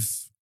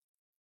both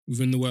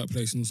within the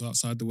workplace and also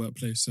outside the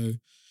workplace. So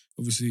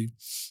obviously,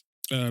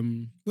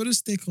 what does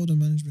stakeholder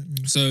management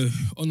mean? So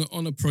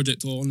on a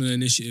project or on an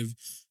initiative,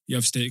 you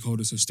have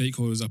stakeholders. So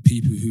stakeholders are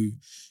people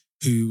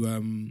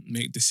who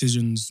make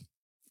decisions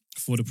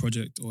for the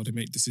project, or they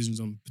make decisions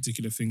on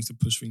particular things to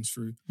push things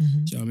through. Do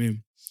you know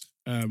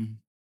what I mean?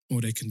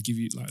 Or they can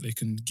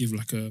give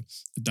a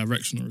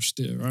direction or a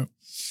steer, right?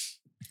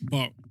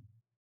 But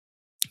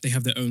they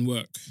have their own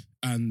work,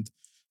 and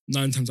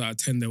 9 times out of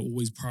 10, they'll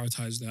always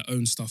prioritize their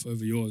own stuff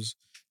over yours.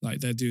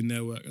 Like, they're doing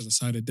their work as a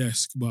side of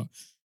desk, but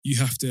you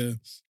have to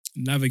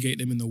navigate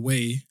them in a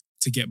way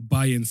to get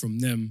buy-in from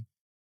them,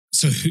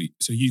 so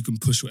you can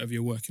push whatever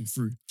you're working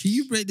through. Can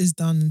you break this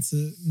down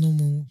into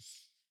normal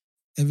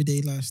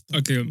everyday life stuff?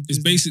 Okay, it's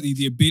basically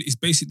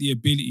the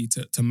ability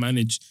to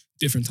manage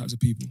different types of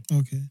people.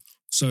 Okay.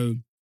 So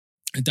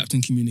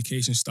adapting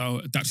communication style,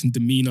 adapting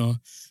demeanor,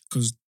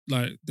 because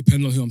like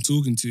depending on who I'm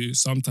talking to,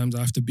 sometimes I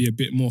have to be a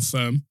bit more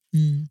firm,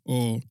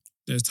 or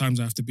there's times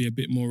I have to be a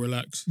bit more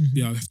relaxed.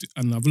 Yeah,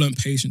 and I've learned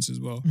patience as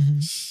well.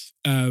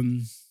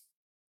 And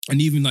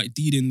even like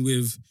dealing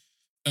with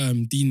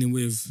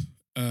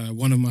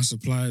one of my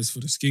suppliers for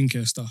the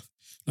skincare stuff.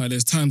 Like,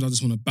 there's times I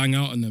just want to bang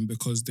out on them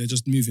because they're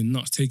just moving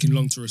nuts, taking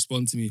long to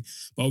respond to me.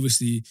 But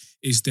obviously,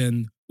 it's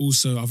then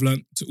also I've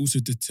learned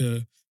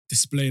to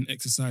display and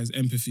exercise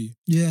empathy.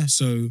 Yeah.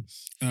 So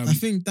I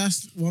think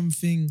that's one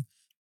thing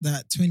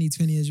that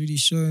 2020 has really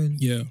shown.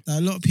 Yeah. That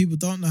a lot of people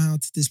don't know how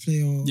to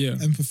display or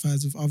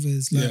empathize with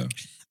others. Like,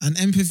 and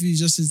empathy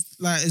just is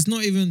like, it's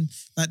not even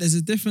like, there's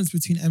a difference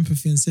between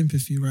empathy and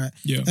sympathy, right?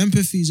 Yeah.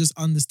 Empathy is just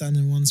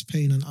understanding one's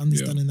pain and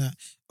understanding that,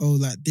 oh,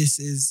 like this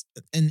is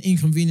an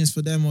inconvenience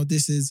for them, or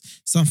this is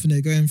something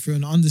they're going through,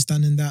 and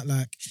understanding that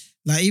like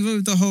even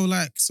with the whole,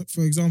 like, so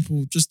for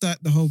example, just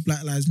that the whole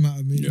Black Lives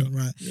Matter movement,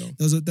 right? Yeah.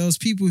 There was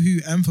people who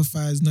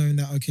empathize knowing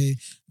that, okay,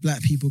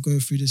 Black people go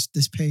through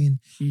this pain,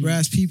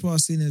 whereas people are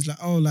seeing it as like,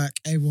 oh, like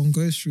everyone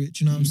goes through it.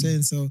 Do you know what I'm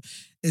saying? So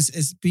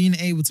it's being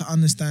able to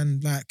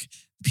understand like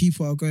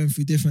people are going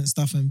through different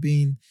stuff and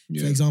being,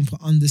 for example,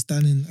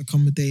 understanding,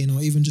 accommodating,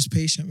 or even just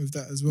patient with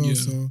that as well. Yeah.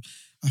 So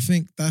I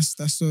think it's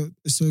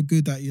so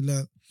good that you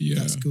learned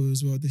that skill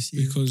as well this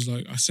year. Because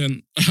like I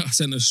sent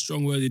a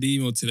strong worded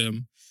email to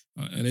them,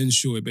 and in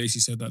short, it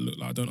basically said that, look,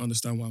 like, I don't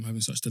understand why I'm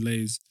having such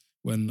delays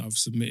when I've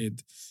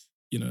submitted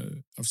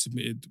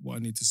what I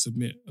need to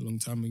submit a long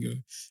time ago.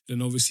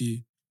 Then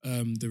obviously,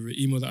 the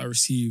email that I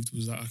received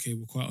was like, okay,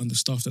 we're quite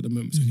understaffed at the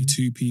moment. It's only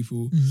 2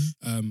 people.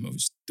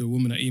 The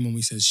woman that emailed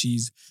me says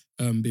she's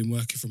been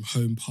working from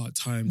home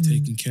part-time,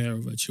 taking care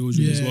of her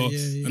children as well.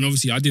 And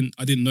obviously I didn't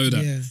know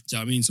that. Do you know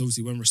what I mean? So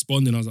obviously when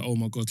responding, I was like, oh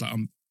my God, like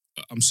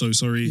I'm so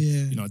sorry.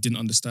 You know, I didn't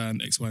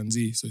understand X, Y, and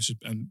Z. So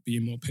and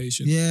being more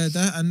patient. Yeah,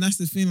 that's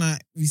the thing.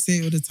 Like we say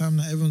it all the time,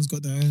 that everyone's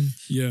got their own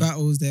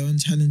battles, their own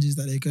challenges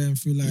that they're going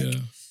through. Like,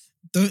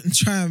 don't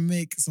try and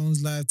make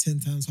someone's life 10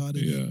 times harder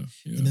than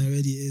it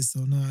already is. So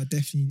no,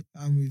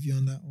 I'm with you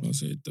on that one. I'll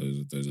say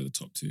those are the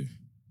top 2,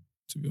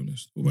 to be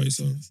honest. What about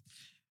yourself?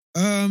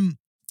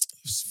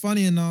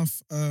 Funny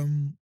enough, I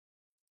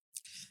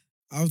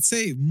would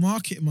say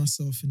market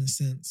myself in a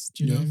sense.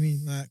 Do you know what I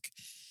mean? Like,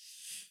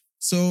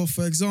 so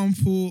for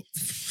example,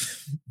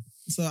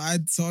 so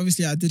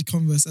obviously I did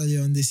Converse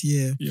earlier on this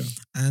year. Yeah.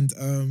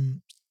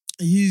 And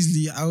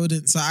usually I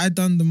wouldn't. So I'd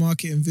done the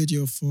marketing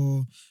video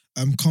for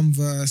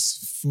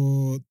Converse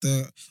for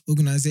the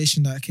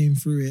organization that came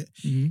through it,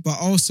 but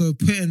also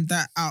putting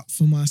that out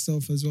for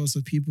myself as well,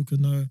 so people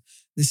could know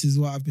this is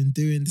what I've been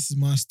doing, this is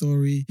my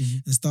story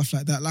and stuff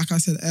like that. Like I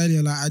said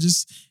earlier, like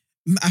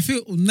I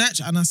feel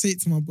natural, and I say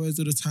it to my boys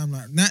all the time,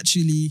 like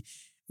naturally,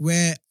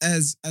 where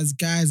as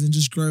guys and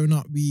just growing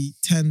up, we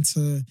tend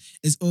to,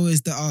 it's always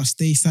the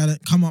stay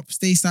silent,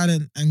 stay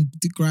silent and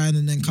grind,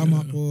 and then come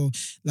up, or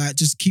like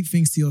just keep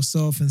things to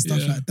yourself and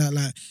stuff like that.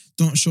 Like,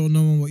 don't show no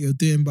one what you're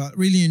doing. But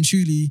really and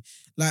truly,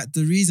 like,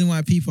 the reason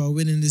why people are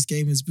winning this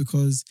game is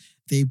because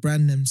they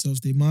brand themselves,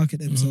 they market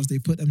themselves, they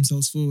put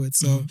themselves forward.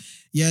 So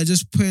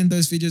just putting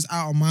those videos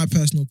out on my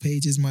personal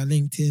pages, my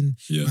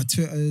LinkedIn, my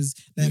Twitters,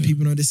 letting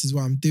people know this is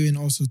what I'm doing.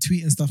 Also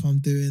tweeting stuff I'm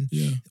doing.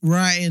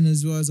 Writing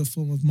as well as a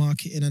form of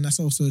marketing, and that's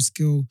also a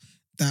skill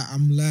that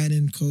I'm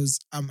learning, because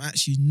I'm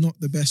actually not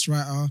the best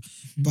writer,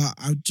 but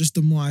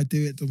the more I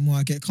do it, the more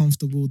I get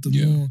comfortable,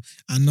 the more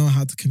I know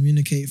how to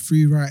communicate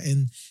through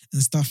writing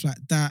and stuff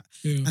like that.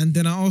 And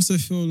then I also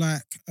feel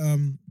like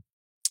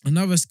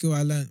another skill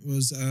I learned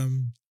was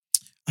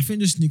I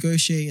think just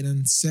negotiating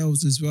and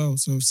sales as well.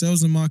 So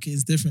sales and marketing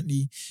is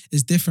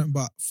different,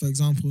 but for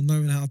example,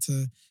 knowing how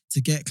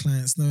to get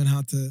clients, knowing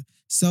how to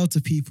sell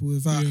to people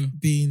without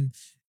being,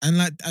 and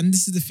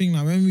this is the thing,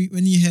 like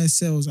when you hear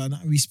sales, and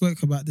we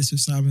spoke about this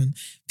with Simon,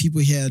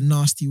 people hear a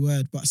nasty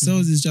word, but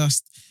sales is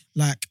just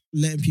like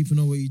letting people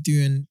know what you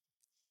do and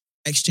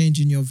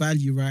exchanging your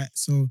value, right?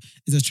 So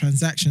it's a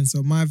transaction.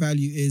 So my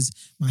value is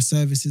my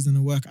services and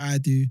the work I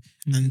do,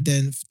 and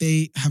then if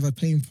they have a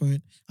pain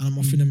point and I'm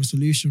offering them a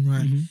solution,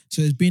 right?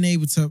 So it's being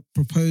able to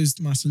propose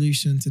my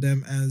solution to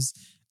them as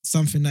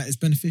something that is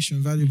beneficial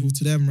and valuable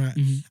to them, right?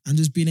 And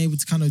just being able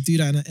to kind of do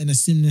that in a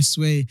seamless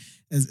way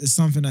is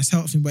something that's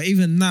helped me. But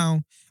even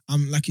now,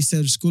 like you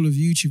said, School of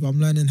YouTube, I'm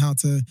learning how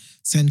to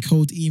send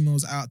cold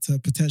emails out to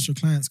potential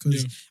clients,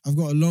 because I've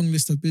got a long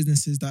list of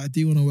businesses that I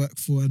do want to work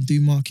for and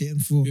do marketing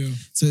for.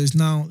 So it's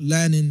now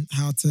learning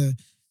how to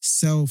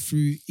sell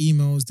through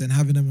emails, then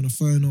having them on a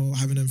phone or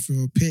having them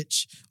through a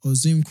pitch or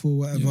Zoom call,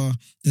 whatever,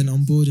 then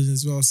onboarding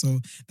as well. So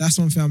that's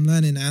one thing I'm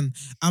learning, and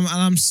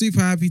I'm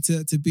super happy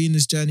to be in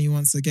this journey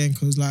once again,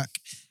 because like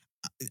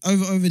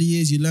over the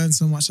years you learn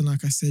so much, and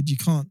like I said, you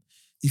can't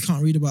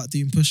read about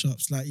doing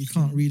push-ups. Like, you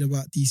can't read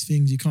about these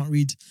things. You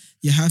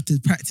have to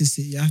practice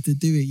it. You have to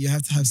do it. You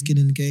have to have skin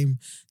in the game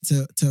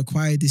to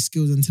acquire these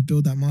skills and to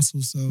build that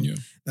muscle. So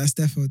that's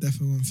definitely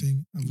one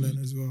thing I've learned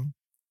as well.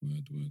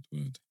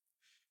 Word.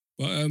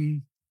 But,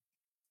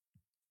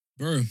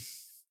 bro,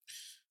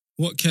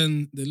 what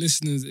can the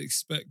listeners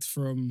expect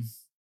from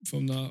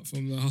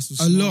the Hustle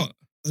Smart?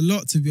 A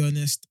lot, to be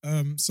honest.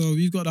 So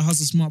we've got the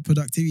Hustle Smart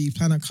Productivity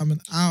Planner coming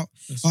out.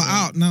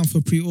 Out now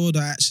for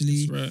pre-order,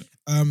 actually. That's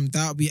right.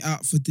 That'll be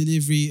out for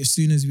delivery as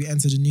soon as we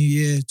enter the new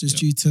year, just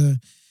due to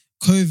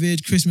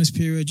COVID, Christmas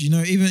period. You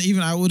know,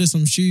 even I ordered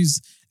some shoes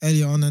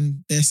earlier on,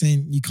 and they're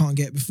saying you can't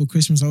get before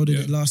Christmas. I ordered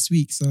it last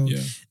week. So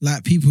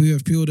like, people who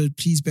have pre-ordered,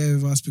 please bear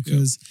with us,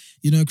 because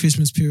you know,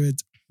 Christmas period,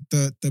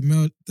 the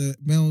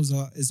mails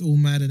is all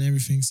mad and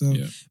everything. So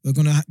we're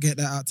gonna get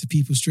that out to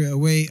people straight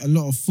away. A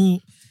lot of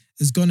thought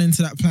has gone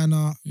into that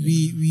planner.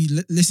 We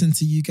listen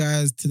to you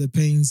guys, to the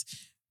pains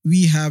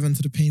we have and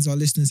to the pains our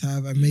listeners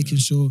have, and making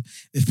sure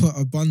they've put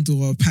a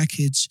bundle or a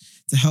package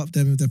to help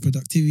them with their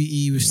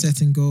productivity, with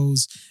setting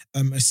goals,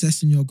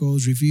 assessing your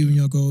goals, reviewing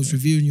your goals,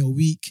 reviewing your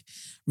week,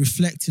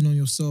 reflecting on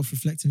yourself,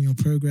 reflecting on your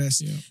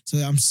progress. So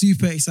I'm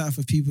super excited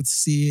for people to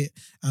see it,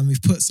 and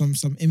we've put some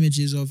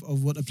images of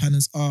what the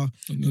planners are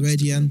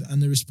already, and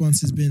the response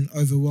has been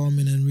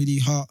overwhelming and really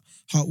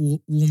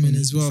heartwarming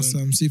as well. So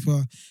I'm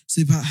super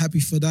happy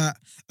for that.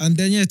 And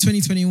then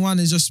 2021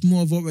 is just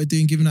more of what we're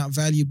doing, giving out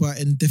value, but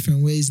in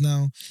different ways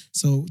now.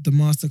 So the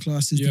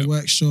masterclasses, the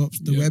workshops,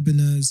 the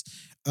webinars,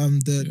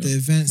 the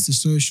events, the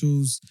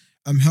socials,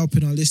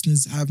 helping our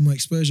listeners have more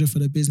exposure for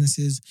their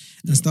businesses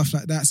and stuff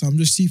like that. So I'm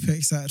just super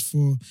excited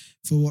for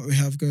what we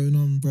have going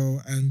on, bro.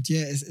 And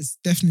yeah, it's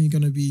definitely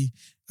going to be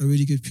a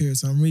really good period.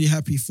 So I'm really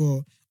happy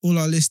for all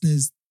our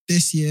listeners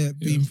this year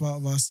being part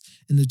of us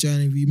in the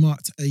journey. We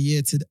marked a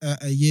year,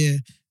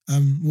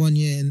 1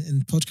 year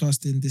in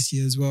podcasting this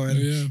year as well.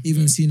 And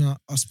even seen our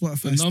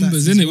Spotify the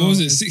numbers, innit? What was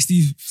it?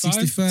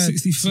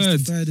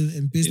 63rd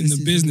in business. In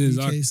the business.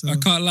 I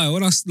can't lie.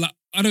 When I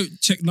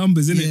don't check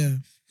numbers, innit? Yeah.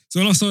 So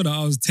when I saw that,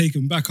 I was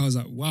taken back. I was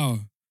like, wow.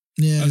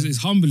 Yeah. It's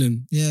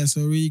humbling. Yeah,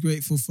 so really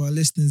grateful for our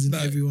listeners and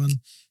everyone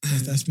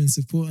that's been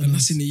supporting and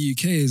us. that's in the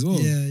UK as well.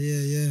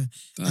 Yeah.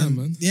 Damn,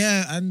 man.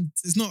 Yeah, and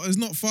it's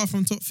not far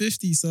from top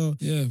 50. So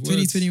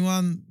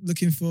 2021,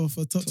 looking for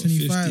top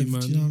 25. 50,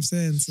 man. Do you know what I'm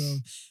saying?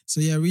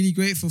 So yeah, really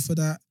grateful for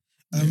that.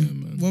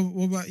 Man.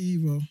 What about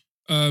you, bro?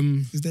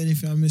 Is there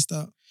anything I missed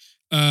out?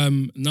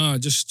 Nah,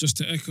 just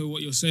to echo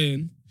what you're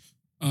saying.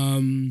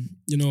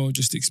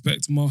 Just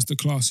expect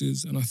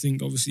masterclasses, and I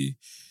think obviously,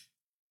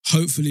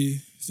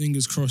 hopefully,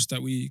 fingers crossed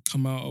that we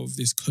come out of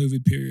this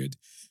COVID period,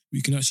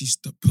 we can actually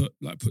put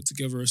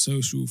together a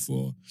social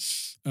for,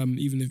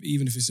 even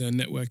if it's a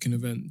networking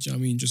event. Do you know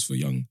what I mean? Just for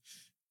young,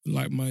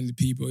 like-minded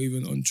people,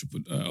 even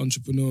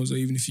entrepreneurs, or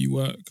even if you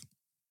work,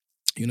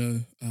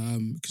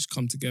 just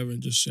come together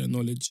and just share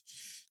knowledge.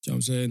 Do you know what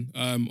I'm saying?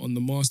 On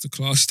the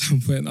masterclass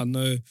standpoint, I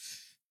know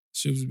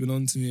Shiv's has been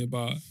on to me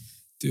about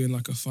doing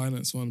like a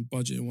finance one,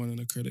 budgeting one, and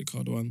a credit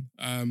card one.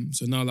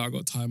 So now that I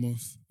got time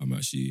off, I'm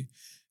actually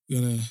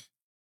gonna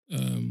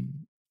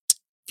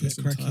get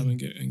some time and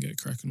get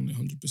cracking on it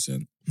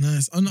 100%.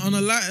 Nice. On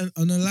a lighter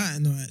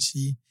note,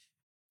 actually,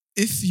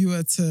 if you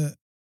were to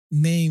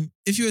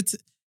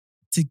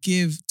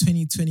give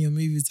 2020 a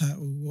movie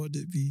title, what would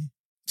it be?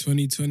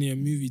 2020 a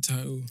movie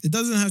title. It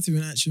doesn't have to be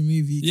an actual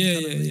movie.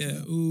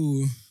 Yeah.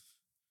 Ooh.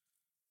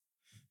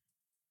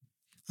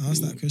 I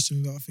asked that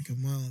question without thinking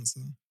of my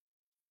answer.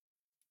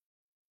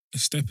 A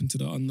Step into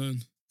the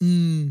Unknown.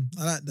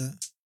 I like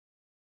that.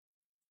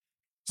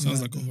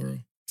 Sounds like a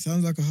horror.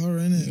 Sounds like a horror,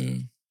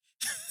 innit?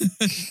 Yeah.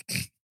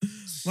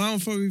 Mine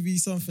would probably be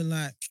something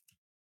like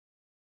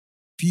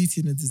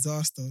Beauty and a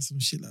Disaster, some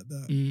shit like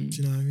that. Do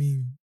you know what I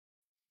mean?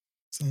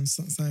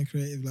 Something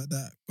creative like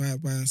that by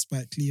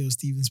Spike Lee or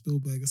Steven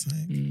Spielberg or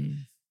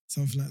something.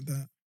 Something like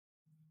that.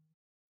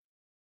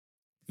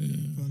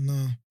 Yeah. But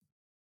no,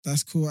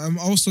 that's cool.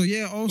 Also.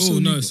 Oh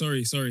no,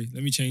 sorry.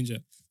 Let me change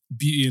it.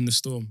 Beauty in the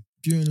Storm.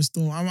 Beauty in the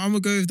Storm. I'm gonna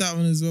go with that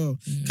one as well.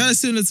 Yeah. Kind of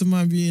similar to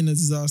mine, Beauty and a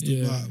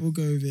Disaster, but we'll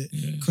go with it.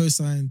 Yeah.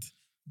 Co-signed.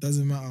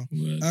 Doesn't matter.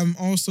 Word.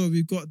 Also,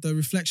 we've got the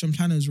reflection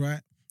planners,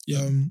 right?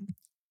 Yeah.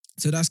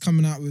 So that's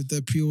coming out with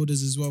the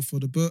pre-orders as well for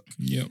the book.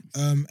 Yeah.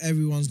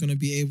 Everyone's gonna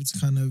be able to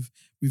kind of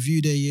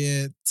review their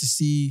year to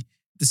see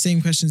the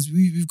same questions.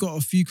 We've got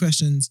a few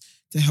questions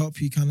to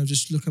help you kind of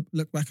just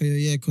look back at your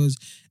year, because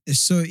it's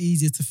so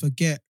easy to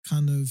forget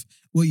kind of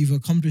what you've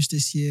accomplished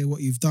this year,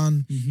 what you've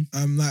done.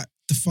 Mm-hmm. Like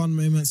the fun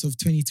moments of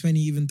 2020,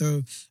 even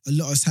though a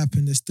lot has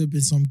happened, there's still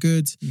been some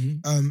good.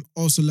 Mm-hmm.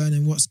 Also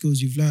learning what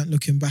skills you've learned,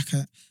 looking back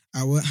at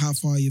how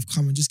far you've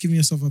come, and just giving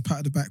yourself a pat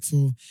on the back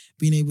for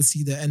being able to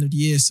see the end of the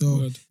year.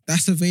 So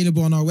that's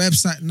available on our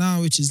website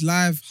now, which is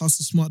live,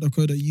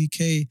 hustlesmart.co.uk.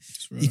 Right.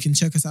 You can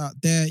check us out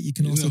there. You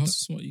can also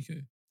Hustlesmart UK.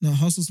 No,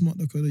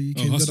 hustlesmart.co.uk.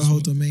 We've got the whole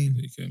domain.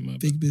 UK,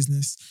 big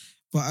business.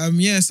 But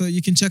so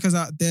you can check us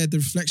out there. The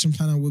reflection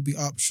planner will be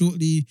up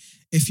shortly.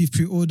 If you've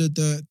pre-ordered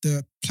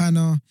the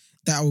planner,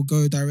 that will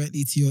go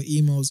directly to your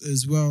emails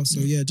as well. So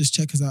just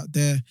check us out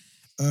there.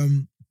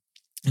 And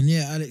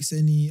Alex,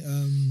 any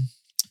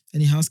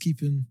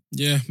housekeeping?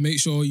 Yeah, make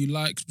sure you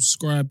like,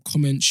 subscribe,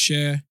 comment,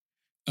 share.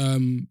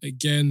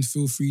 Again,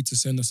 feel free to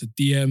send us a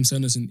DM,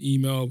 send us an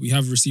email. We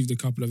have received a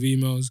couple of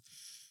emails.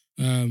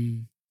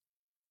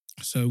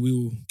 So we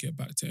will get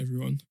back to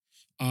everyone.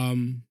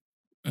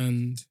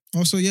 And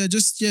also,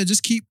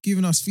 just keep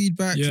giving us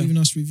feedback, giving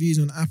us reviews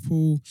on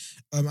Apple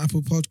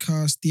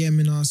Podcasts,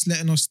 DMing us,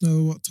 letting us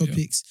know what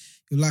topics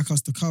you'd like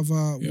us to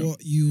cover,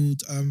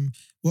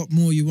 what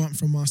more you want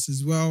from us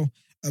as well.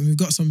 We've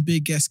got some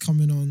big guests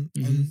coming on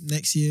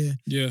next year.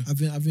 Yeah,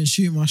 I've been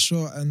shooting my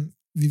shot, and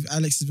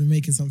Alex has been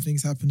making some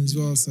things happen as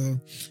well.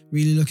 So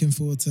really looking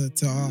forward to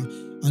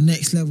our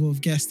next level of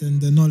guests and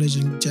the knowledge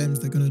and gems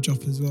they're gonna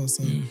drop as well.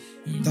 So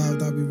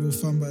that'll be real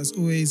fun. But as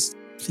always,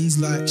 please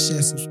like,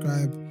 share,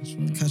 subscribe.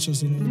 Right. Catch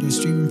us on all the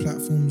streaming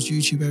platforms,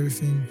 YouTube,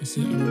 everything. That's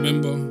it. And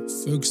remember,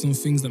 focus on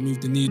things that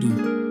move the needle.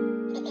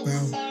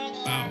 Bow.